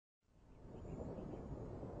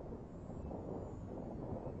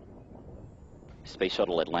Space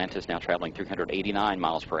Shuttle Atlantis now traveling 389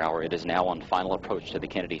 miles per hour. It is now on final approach to the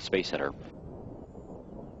Kennedy Space Center.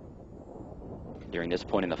 During this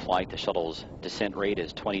point in the flight, the shuttle's descent rate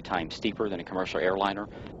is 20 times steeper than a commercial airliner.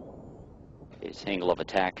 Its angle of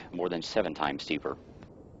attack more than 7 times steeper.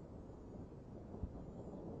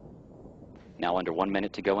 Now under 1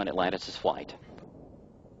 minute to go in Atlantis' flight.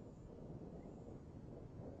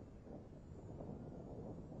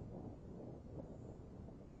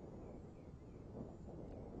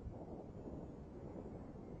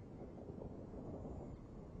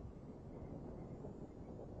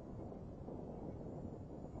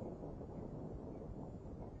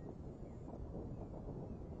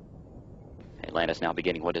 Atlantis now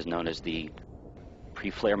beginning what is known as the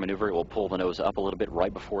pre-flare maneuver. It will pull the nose up a little bit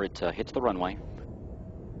right before it hits the runway.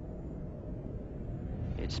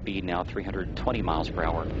 Its speed now 320 miles per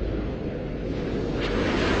hour.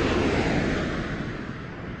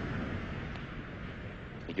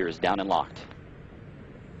 The gear is down and locked.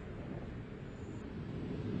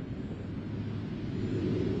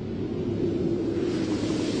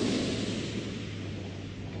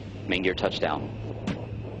 Main gear touchdown.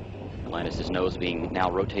 Atlantis' nose being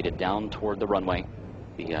now rotated down toward the runway.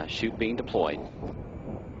 The chute being deployed.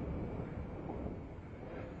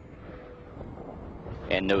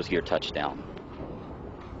 And nose gear touchdown.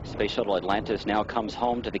 Space Shuttle Atlantis now comes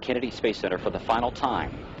home to the Kennedy Space Center for the final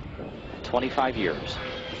time. 25 years,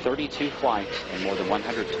 32 flights, and more than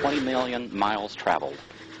 120 million miles traveled.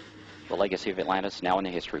 The legacy of Atlantis now in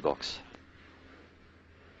the history books.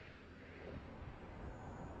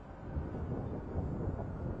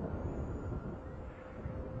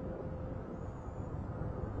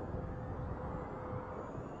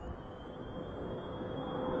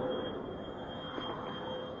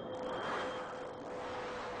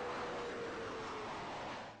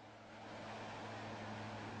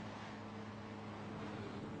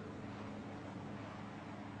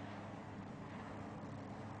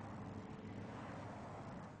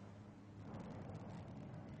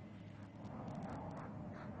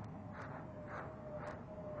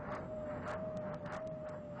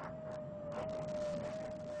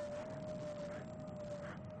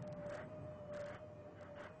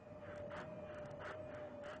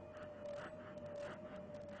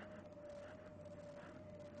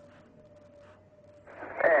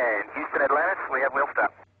 Atlantis, we have wheel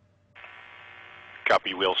stop.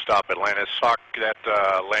 Copy, wheel stop, Atlantis. Hawk, that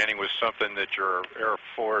landing was something that your Air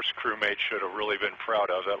Force crewmates should have really been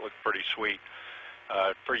proud of. That looked pretty sweet.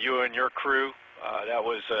 For you and your crew, that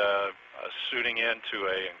was suiting into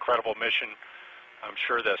an incredible mission. I'm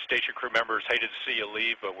sure the station crew members hated to see you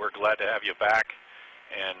leave, but we're glad to have you back.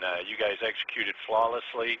 And you guys executed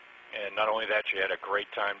flawlessly. And not only that, you had a great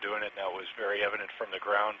time doing it, and that was very evident from the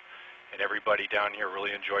ground. And everybody down here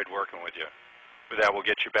really enjoyed working with you. With that, we'll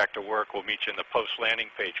get you back to work. We'll meet you in the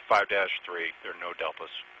post-landing page 5-3. There are no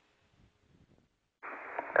deltas.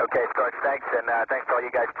 Okay, Sarge, thanks, and thanks to all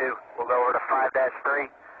you guys, too. We'll go over to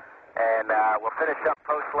 5-3, and we'll finish up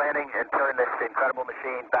post-landing and turn this incredible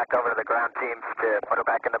machine back over to the ground teams to put it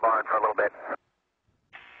back in the barn for a little bit.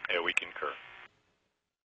 Yeah, we concur.